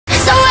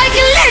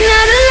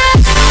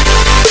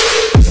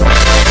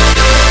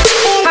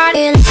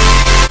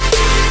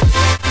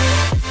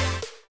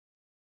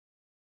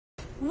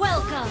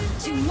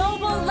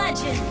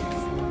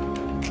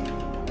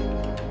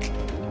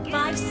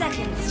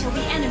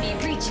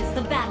reaches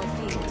the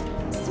battlefield,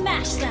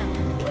 smash them!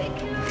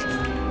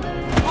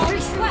 All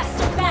request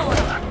battle!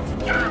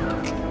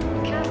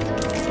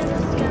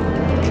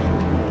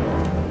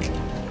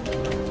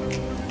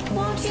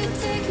 Won't you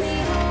take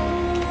me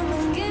home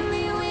and give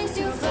me wings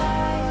to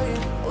fly?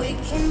 We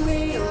can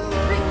be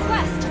alone.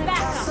 Request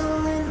backup!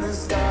 Castle in the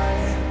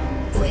sky.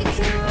 We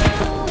can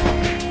run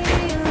away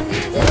and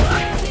leave this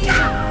world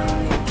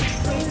behind.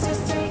 Please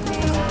just take me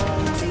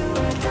home to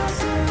a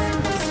castle in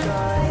the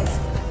sky.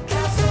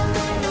 Castle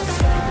in the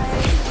sky.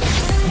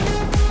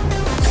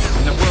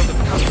 In the world of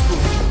kung fu,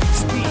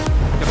 speed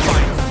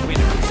defines the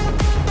winner.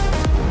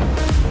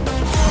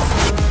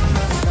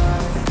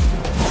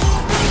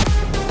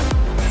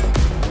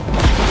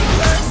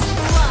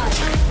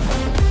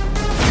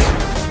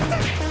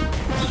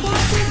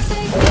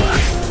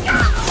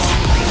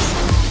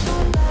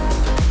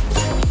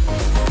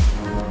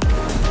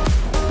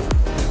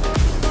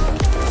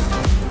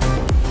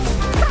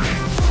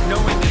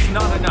 Knowing is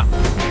not enough.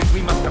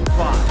 We must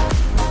apply.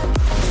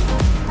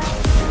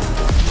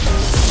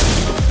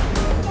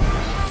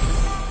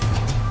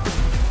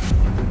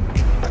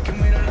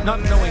 Not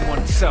knowing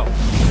oneself,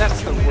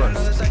 that's the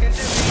worst.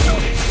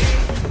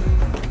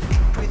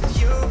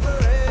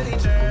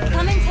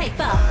 Come and take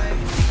up!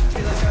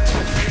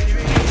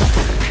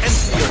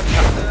 Empty your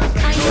cup.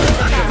 I need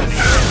the battle!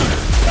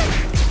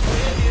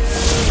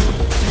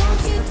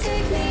 Won't you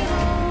take me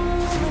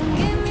home and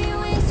give me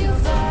wings to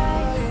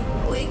fly?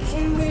 We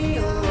can be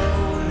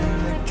alone in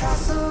the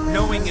castle.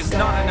 Knowing is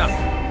not enough.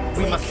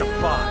 We must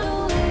apply.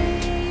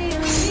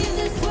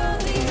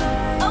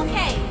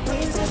 Okay!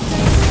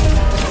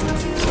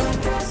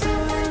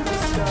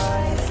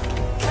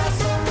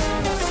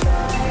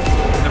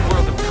 In the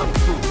world of kung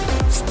fu,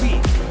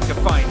 speed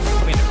defines the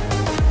winner.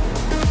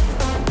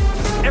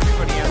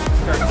 Everybody has to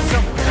start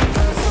somewhere.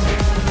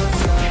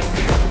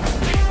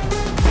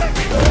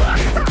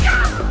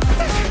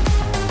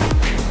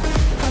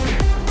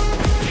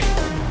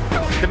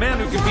 The man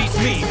who can beat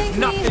me has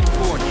not been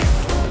born yet.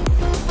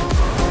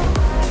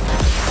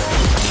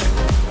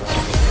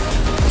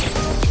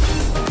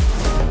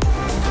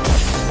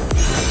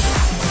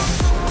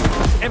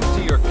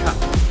 Empty your cup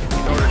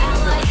in order to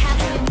fill Ally it. has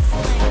been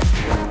slain.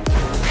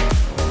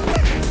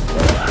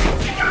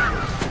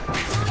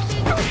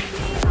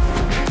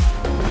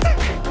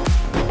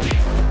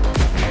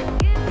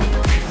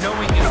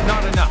 Knowing is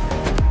not enough.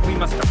 We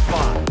must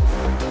apply.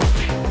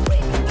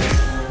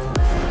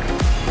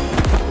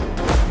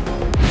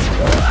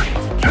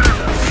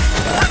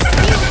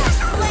 You have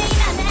slain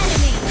an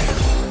enemy!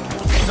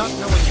 Not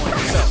knowing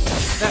oneself,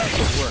 that's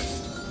the worst.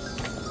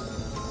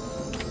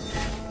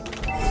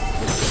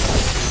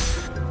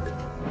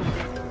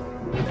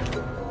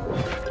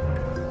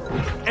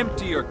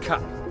 Empty your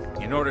cup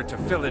in order to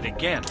fill it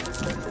again.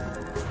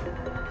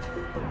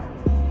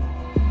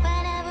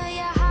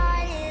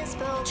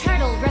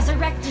 Turtle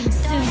resurrecting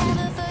soon.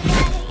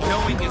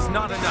 Knowing is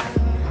not enough.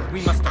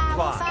 We must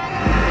apply.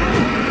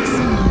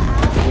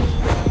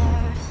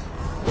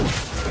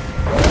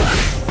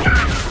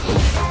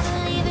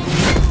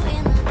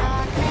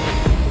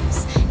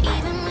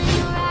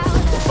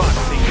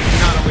 Boxing is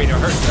not a way to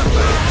hurt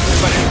somebody,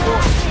 but it's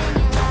force.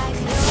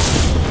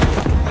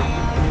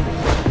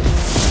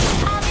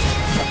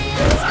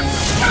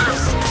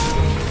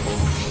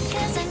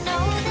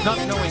 Not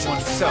knowing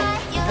oneself,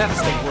 that's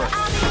the worst.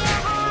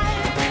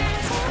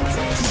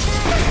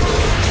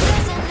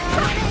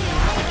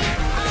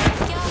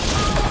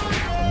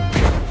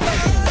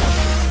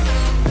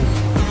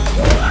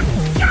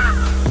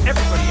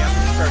 Everybody has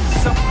to start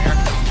somewhere.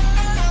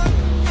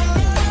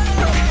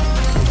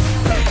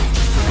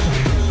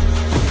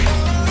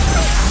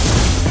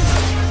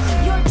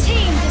 Your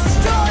team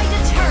destroyed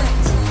a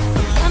turret!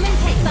 Come and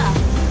take up!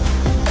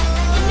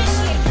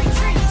 Initiate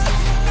retreat!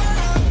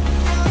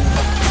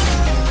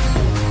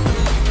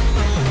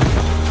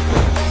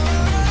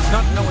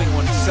 Not knowing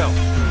oneself,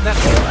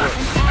 that's the worst.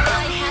 An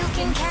ally has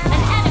been killed.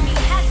 An enemy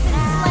has been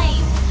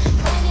slain!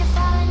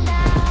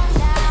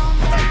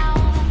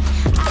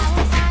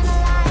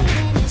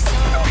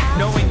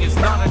 Knowing is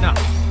not enough.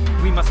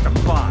 We must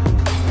apply.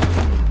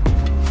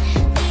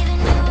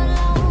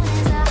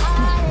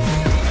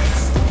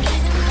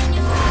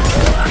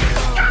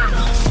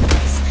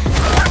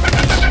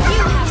 You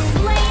have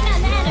slain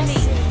an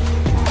enemy!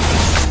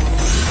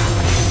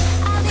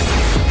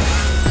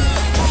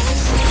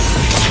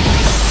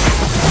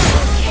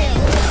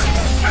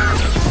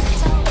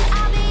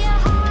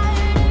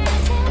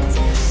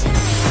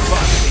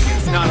 Boxing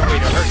is not a way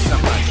to hurt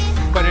somebody,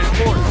 but it's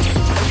force.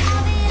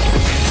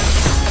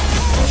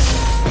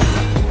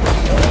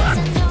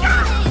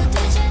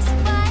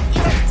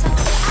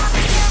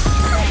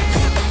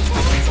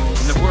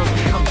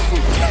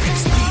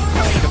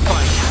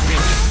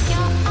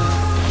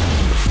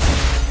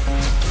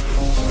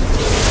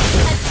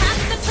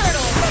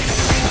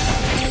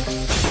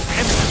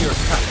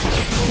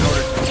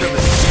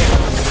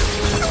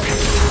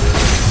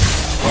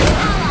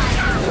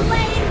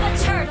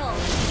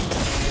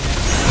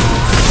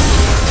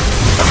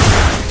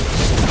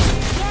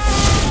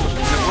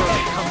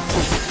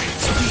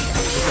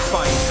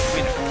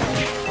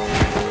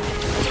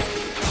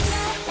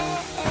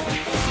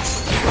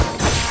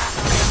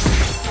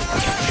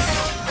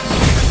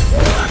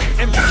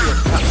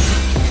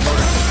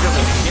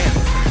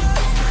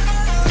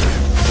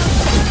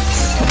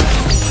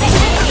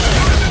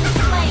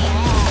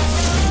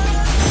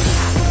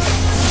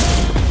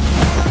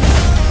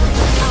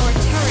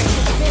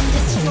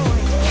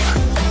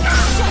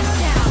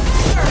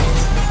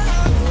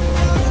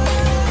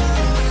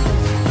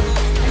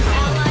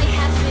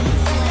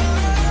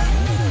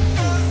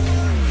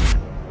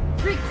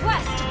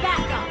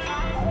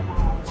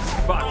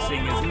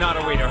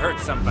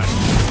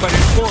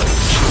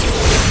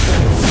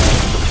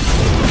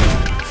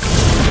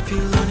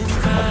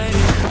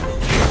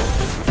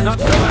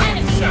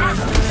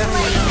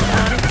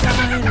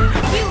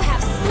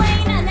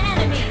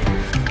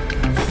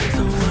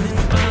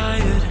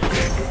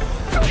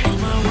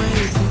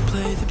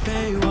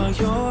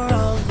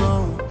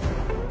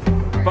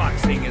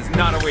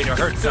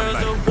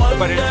 somebody,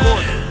 but in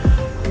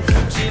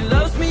order. She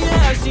loves me,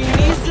 yeah, she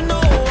needs to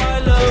know I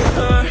love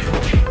her.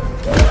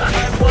 I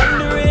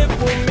wonder if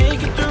we'll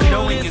make it through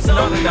Knowing this is not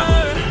summer.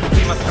 enough.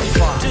 We must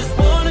apply. Just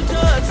wanna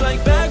touch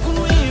like back when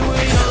we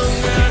were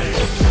younger.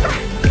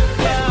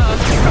 Yeah.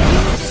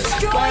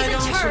 Destroy Why the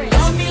don't you turret.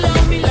 love me,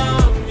 love me,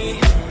 love me?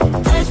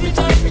 Touch me,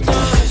 touch me,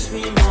 touch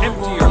me no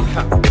Empty more. your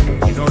cup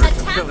in order to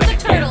Attack fill the it again.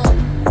 turtle.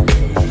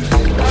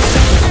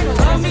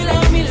 Love me,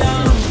 love me,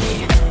 love me.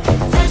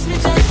 Touch me,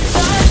 touch me,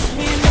 touch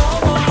me no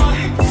more.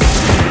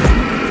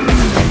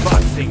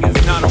 Boxing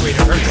is not a way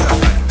to hurt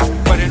somebody,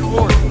 but in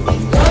order.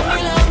 Love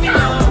me, love me,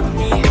 love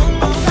me.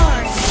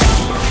 Sorry.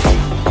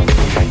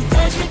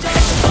 Touch me,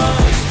 touch me,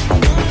 touch me.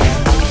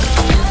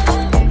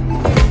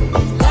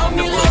 Love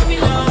me, love me,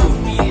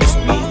 love me.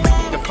 Speed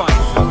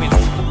defines the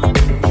winner.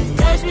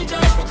 Touch me,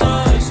 touch me,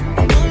 touch me.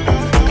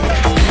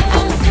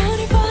 I'm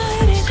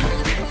certified it.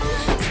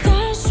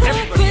 Starstruck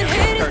Everybody with has to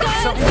haters, start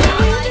got somewhere.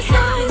 Ally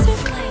has been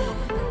slain.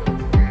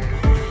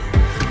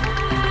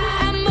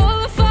 I'm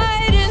over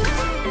fighting.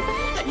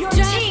 Your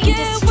Just team get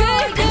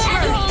destroyed the where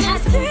turret. you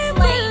Has been seem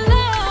slain.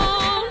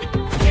 alone.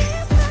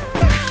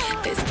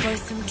 This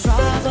boy's some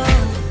trouble.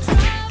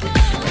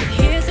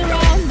 Here's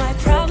around my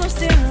problems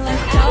still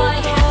like Ally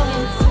has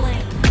been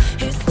slain.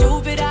 his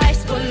stupid eyes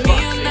put me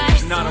on Boxing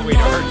ice. is not a way to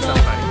hurt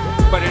somebody,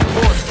 but in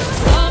order.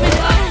 Tell me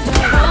why I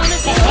wanna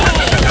be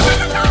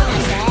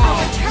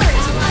Our turret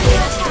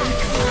has been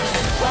slain.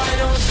 Why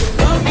don't you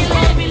love me,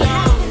 love me,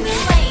 love me?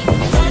 Slain.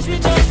 Touch me,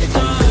 touch me,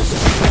 touch me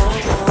no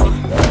more.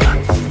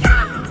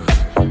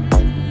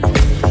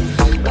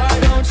 Why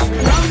don't you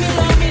love me,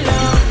 love me,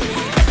 love me?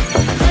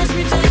 Touch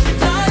me, touch me,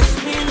 touch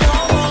me no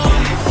more.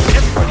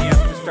 Everybody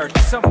has to start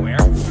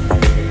somewhere.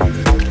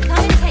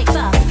 Come and take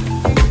buff.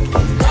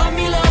 Love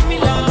me, love me,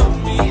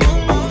 love me.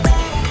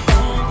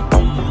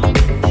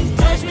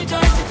 Touch me,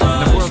 touch me, In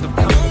the touch world of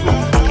kung fu,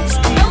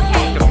 speed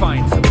Okay.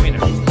 defines the winner.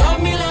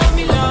 Love me, love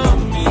me, love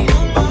me.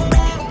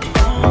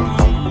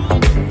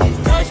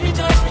 Touch me,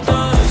 touch me,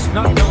 touch me.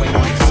 Not knowing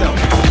oneself,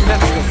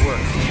 that's the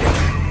worst.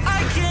 I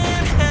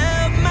can't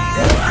help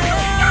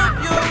myself.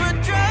 You're a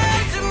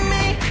drag to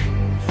me.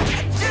 I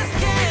just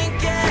can't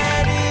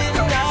get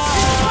enough.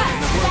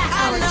 That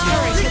our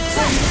turret has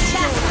been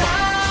destroyed.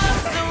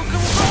 So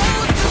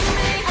composed to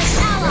me. An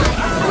ally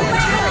has been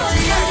slain. Turret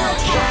is under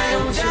attack.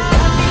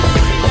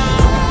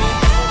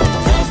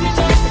 Touch me,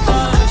 touch me,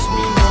 touch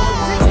me no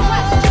more.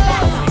 Request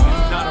backup.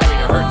 It's not a way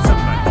to hurt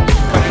somebody,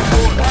 but in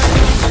order.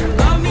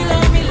 Love me,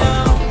 love me,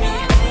 love me.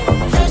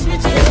 Touch me,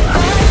 touch me,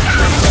 touch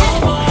me no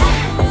more.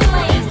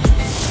 Slain.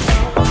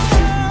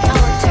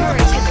 Our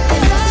turret has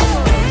been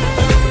destroyed.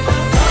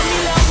 Love me,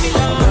 love me,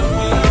 love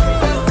me.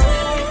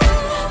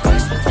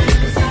 Touch me, touch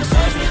me,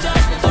 touch me,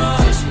 touch me,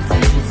 touch me,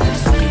 touch me,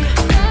 touch me.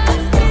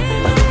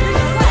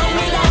 Love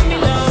me, love me,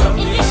 love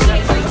me.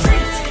 Initiate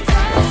retreat.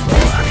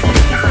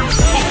 You have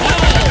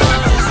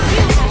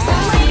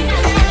slain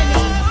an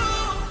enemy.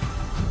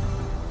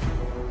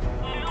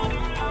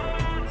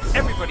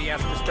 Everybody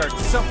has to start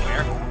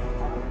somewhere.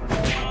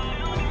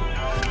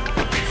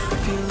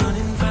 Feel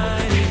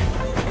uninvited.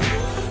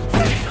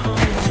 Way home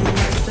to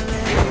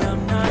yesterday.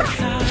 I'm not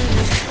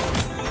excited.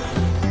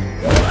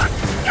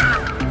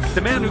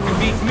 The man who can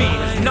beat me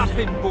has not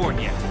been born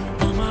yet.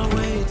 On my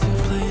way to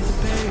play the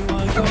bay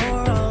while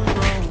you're alone.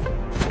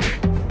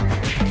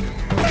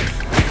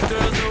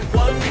 There's a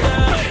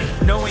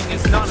wonder. Knowing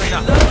is not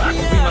enough. We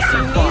must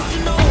apply.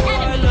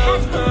 An enemy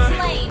has been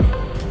slain.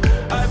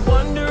 I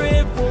wonder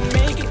if we'll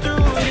make it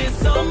through this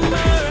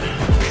summer.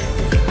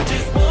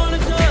 Just wanna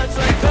touch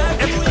like back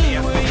when Everybody we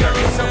has were to start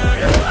younger.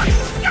 somewhere.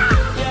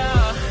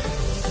 Yeah.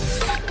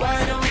 Why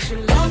don't you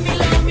love me,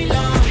 love me,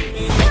 love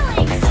me?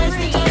 Killing Touch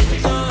me, spree. touch me,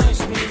 touch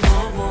me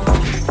no more.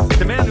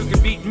 The man who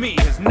can beat me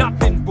has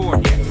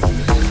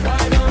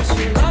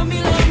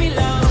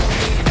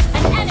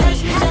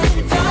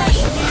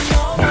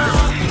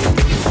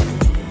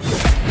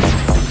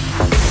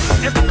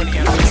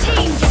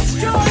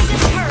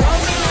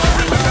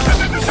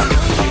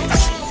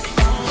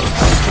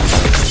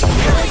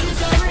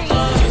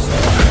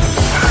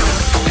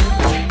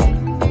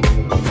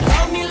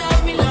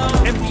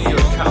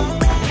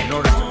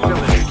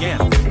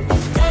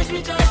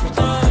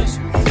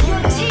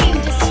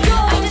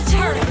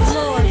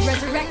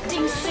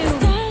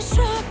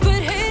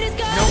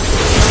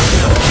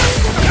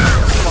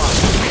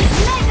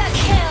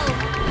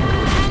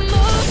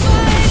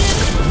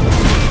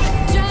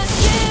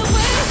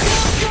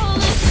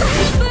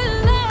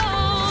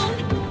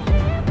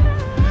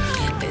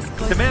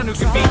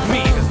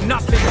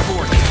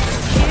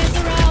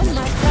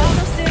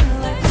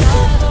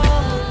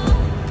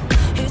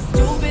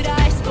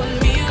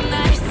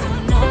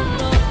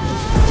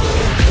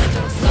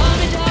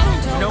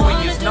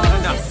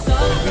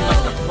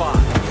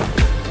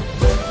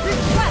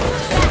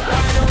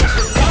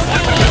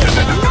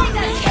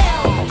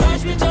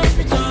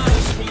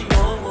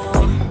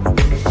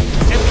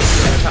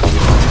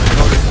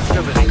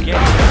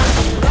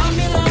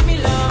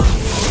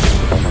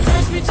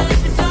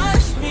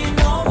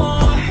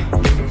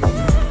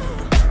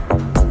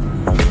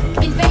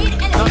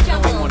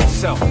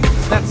oneself.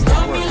 That's the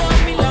word.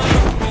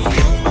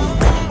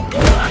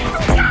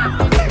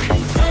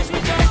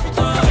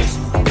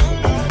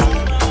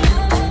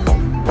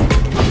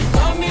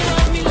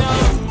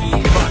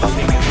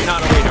 Boxing is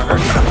not a way to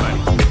hurt somebody,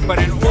 but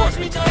in order.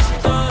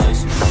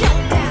 Shut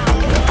down.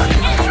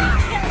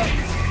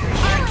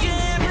 I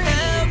can't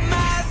help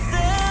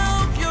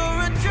myself. You're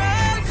a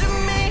drug to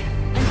me.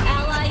 An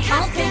ally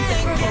has been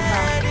destroyed.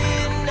 Get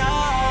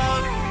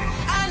enough.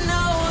 I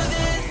know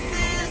this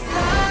is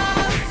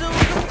love, so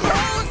come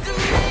close to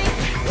me.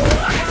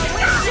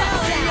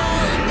 Shut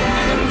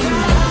down.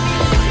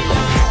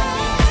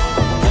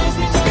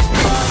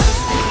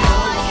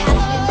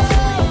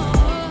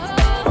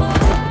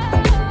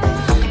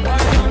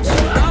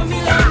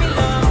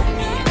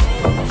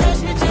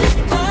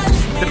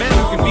 The man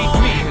who can beat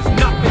me has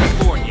not been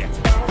born yet.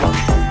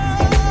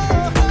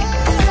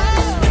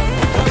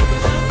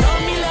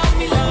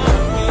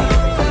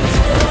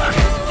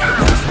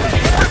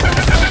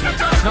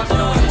 Not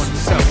knowing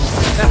oneself.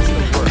 That's the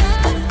word.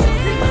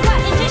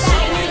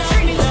 Initiate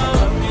retreat.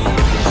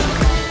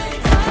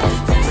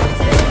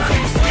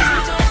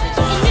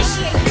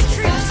 Initiate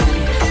retreat.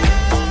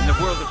 In the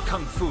world of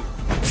Kung Fu,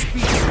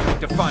 speed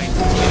defines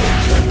it.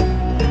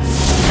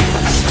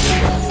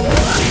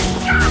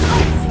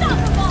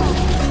 Unstoppable.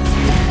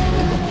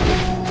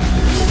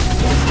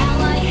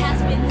 Ally has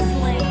been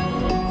slain.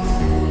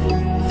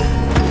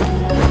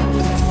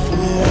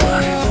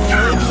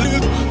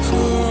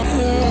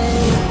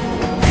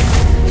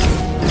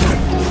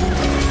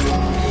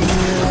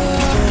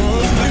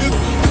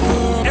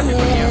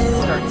 Everybody has to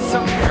start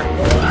somewhere.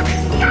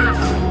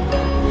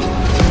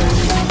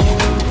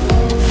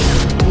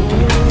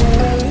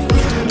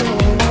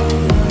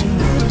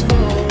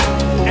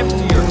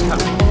 Empty your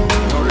cup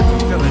in order to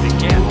fill it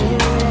again.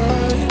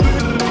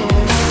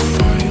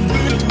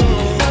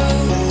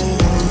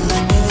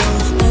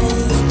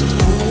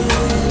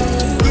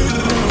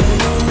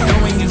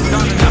 Knowing is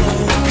not enough.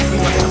 We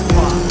must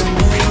apply.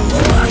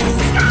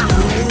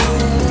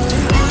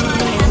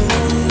 Ally has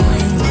been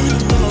slain.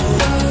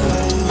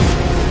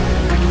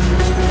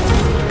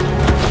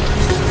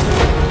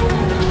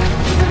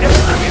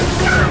 Everybody has to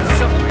start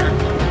somewhere.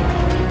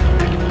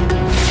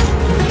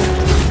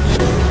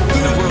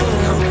 In the world of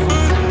Kung Fu,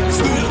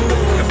 speed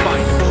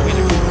defines the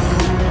winner.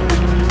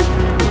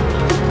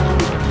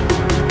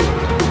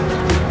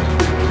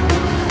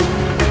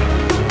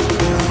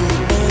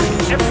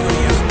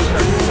 Everybody has to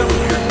start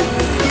somewhere.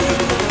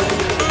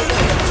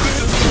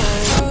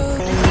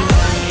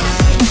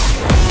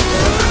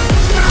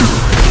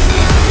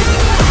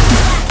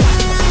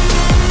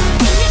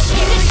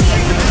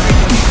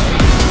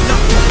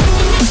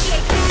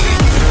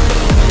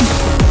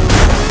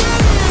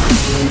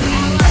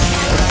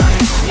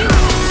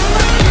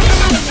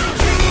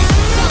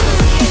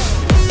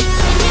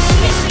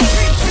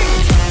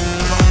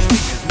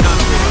 Is not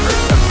a way to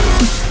hurt somebody,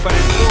 but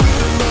in order.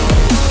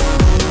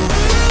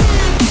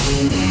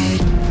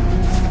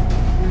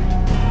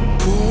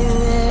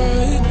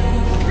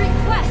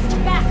 Request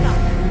backup.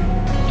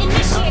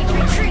 Initiate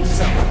retreat.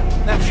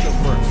 That's the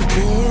worst.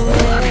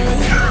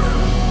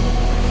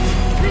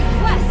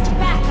 Request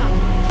backup.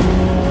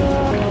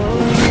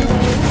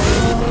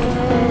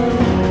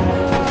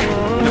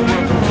 In the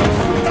world of Kung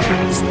Fu,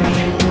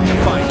 speed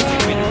defines the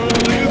winner.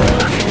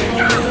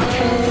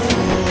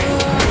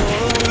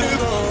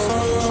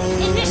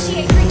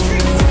 Initiate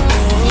retreat.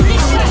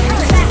 Initiate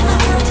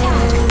backup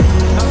attack.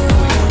 Not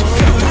knowing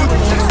oneself. Our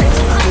turret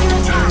is under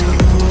attack.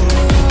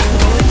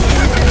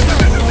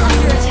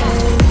 Under attack.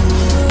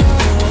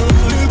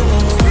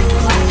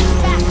 Request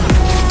backup.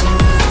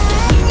 Our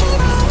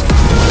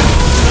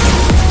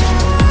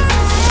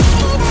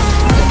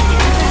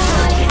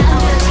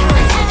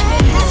turret has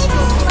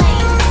been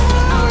slain.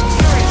 Our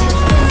turret has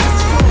been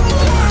destroyed.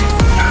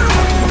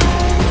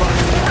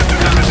 You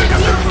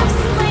have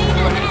slain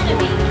an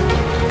enemy.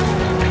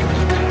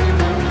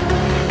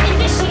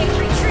 Initiate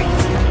retreat.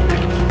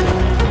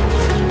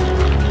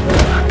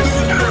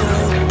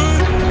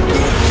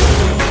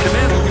 The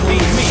man who can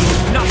beat me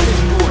has not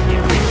been born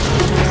yet.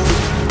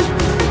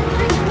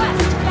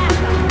 Request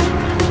backup.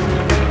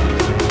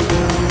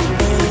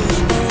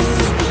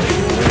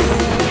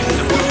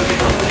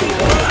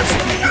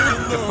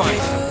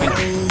 Defines the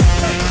winner.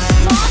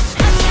 Launch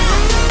attack.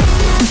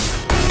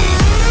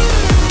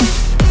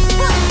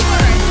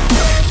 Forward.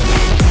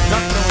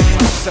 Not knowing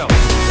oneself.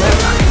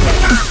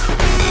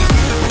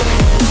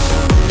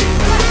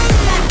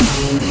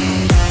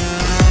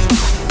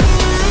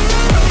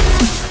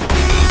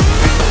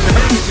 The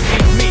man who can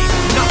beat me has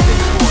not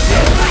been born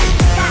yet.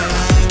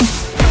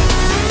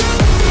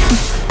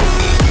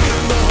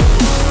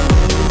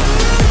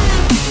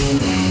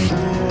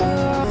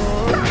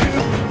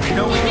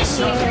 Knowing is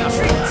not enough.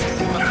 We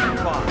must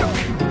apply.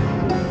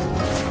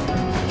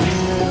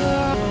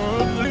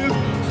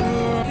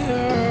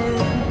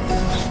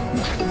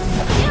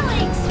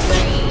 Killing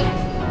spree.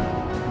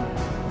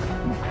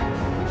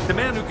 The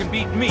man who can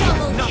beat me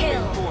has not been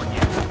Double kill. born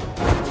yet.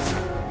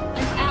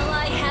 An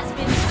ally has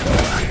been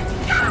slain.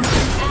 An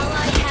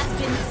ally has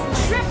been slain.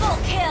 Triple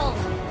kill.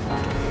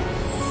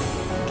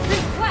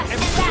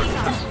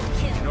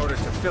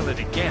 fulfill it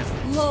again.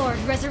 Lord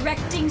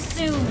resurrecting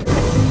soon.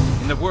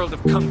 In the world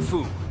of Kung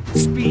Fu,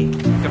 speed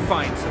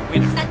defines the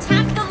winner.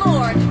 Attack the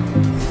Lord.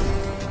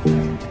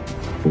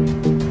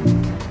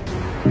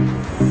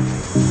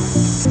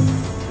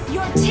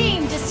 Your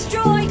team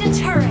destroyed a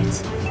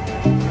turret.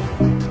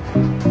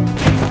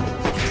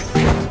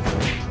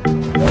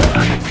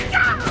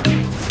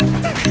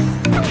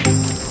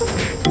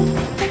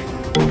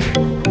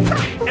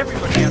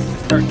 Everybody has to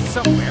start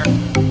somewhere.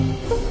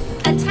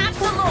 Attack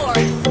the Lord.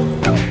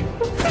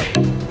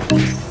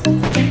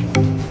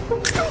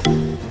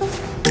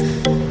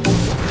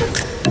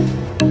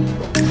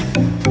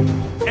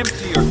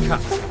 Empty your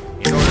cup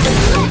in order to...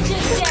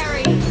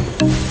 Legendary.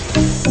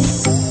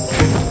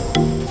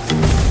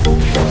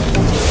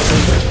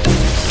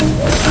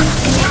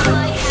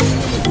 Ally has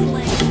been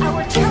slain.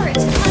 Our turret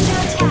is under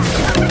attack.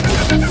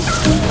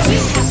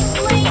 You have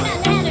slain an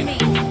enemy.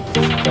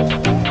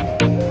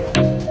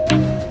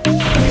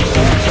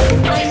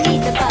 I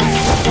need the bus.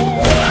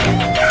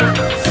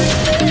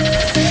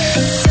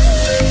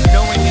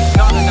 Knowing is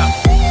not enough.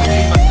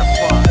 We must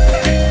apply.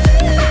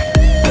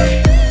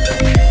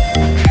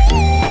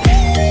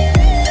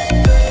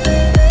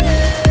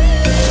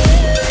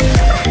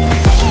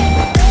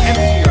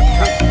 Empty your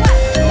cup.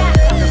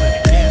 Fill it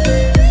again.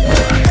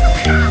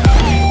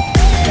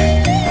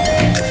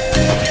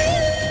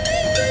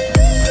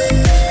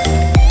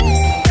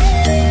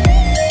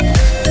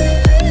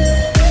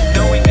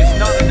 Knowing is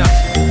not enough.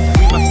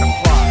 We must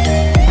apply.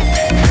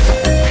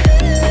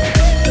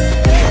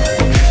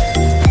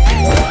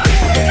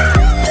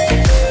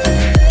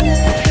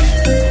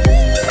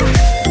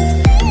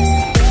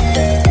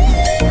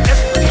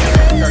 Everybody has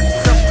to start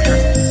somewhere.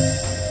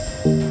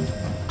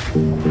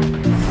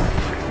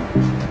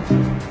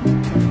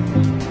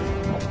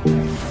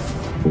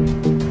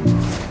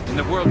 In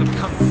the world of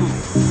Kung Fu,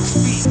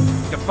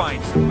 speed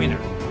defines the winner.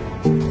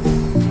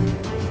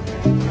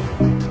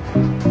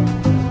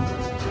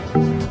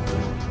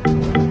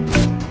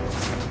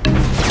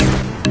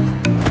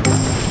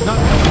 Not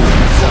knowing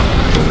yourself,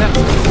 that's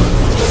the word.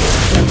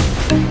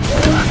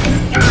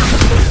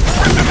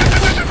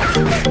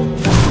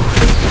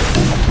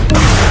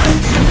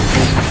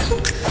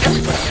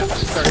 Everybody has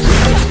to start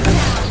somewhere.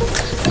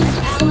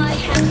 Ally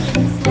has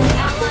been slain.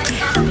 Ally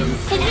has been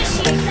slain.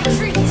 Initiate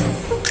retreat.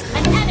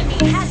 An enemy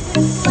has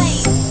been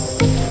slain.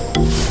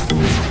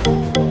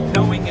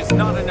 Knowing is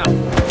not enough.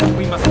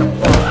 We must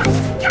apply.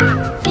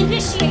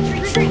 Initiate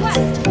retreat.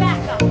 Request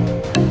backup.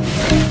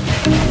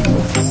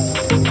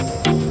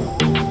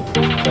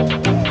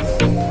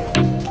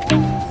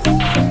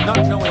 Not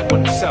knowing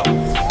oneself,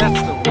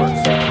 that's the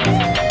worst.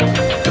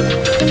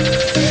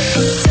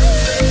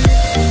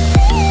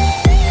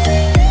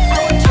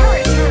 Our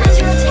turret is under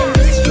attack.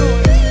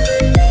 Destroyed.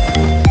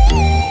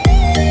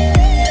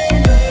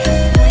 Enemy has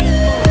slain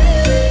Lord.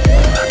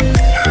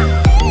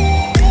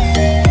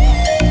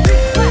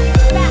 Request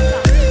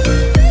backup.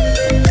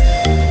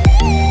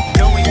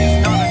 Knowing is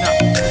not enough.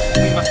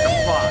 We must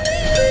apply.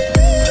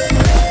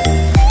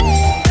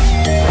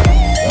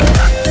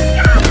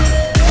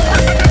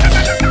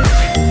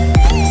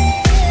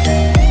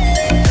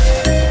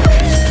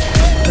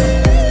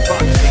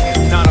 Boxing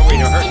is not a way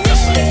to hurt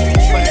somebody,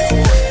 but it's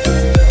work.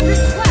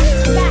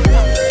 Request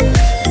backup.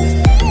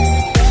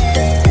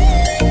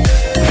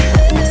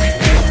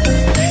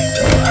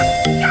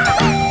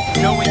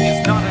 Knowing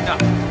is not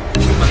enough.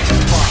 We must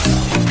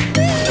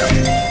apply.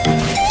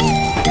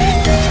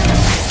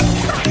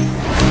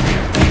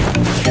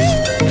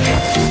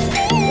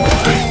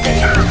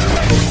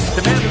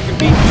 The man who can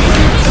beat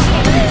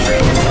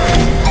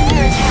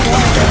Under attack.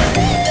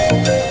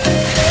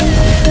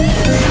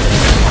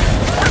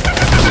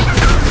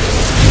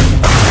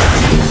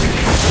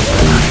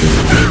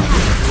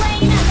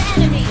 Slain an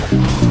enemy.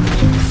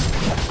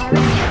 Our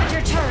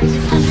inhibitor turret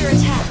is under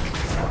attack.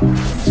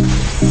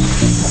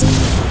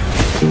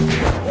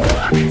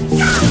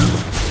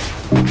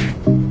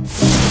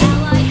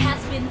 Ally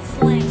has been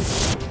slain.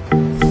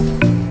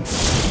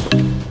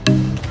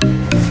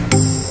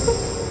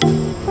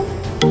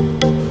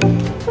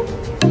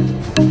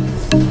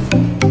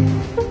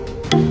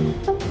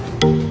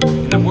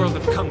 in the world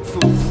of Kung Fu,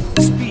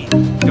 speed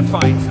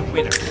defines the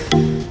winner.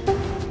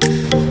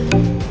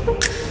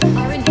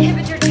 Our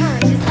inhibitor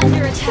turret is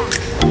under attack.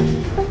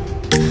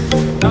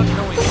 Not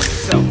knowing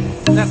oneself,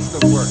 that's the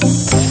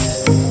worst.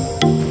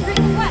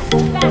 Request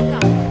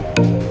backup.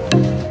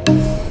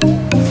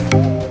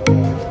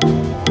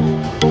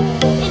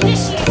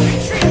 Initiate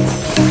retreat.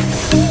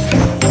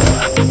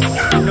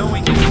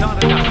 Knowing is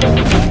not enough.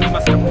 We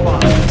must apply.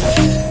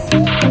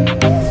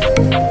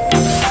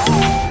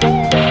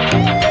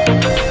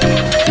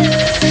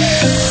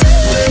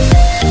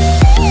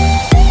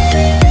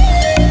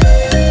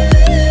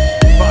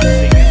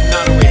 Boxing is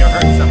not a way to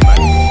hurt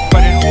somebody,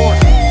 but in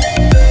order.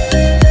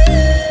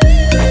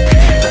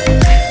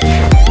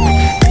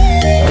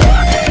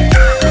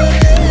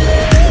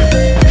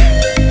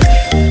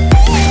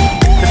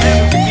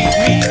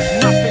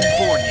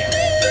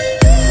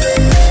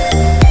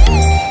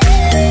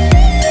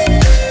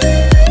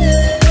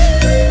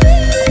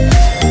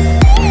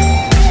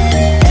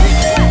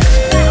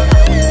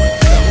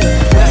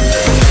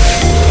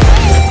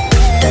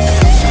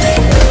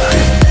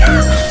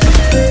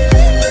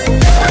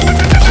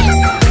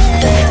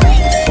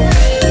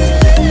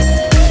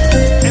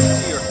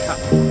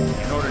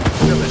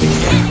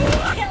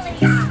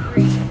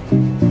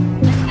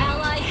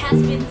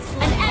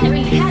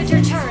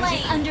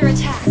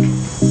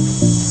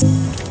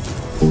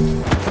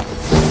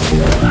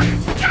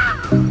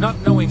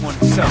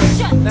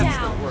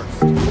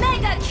 Mega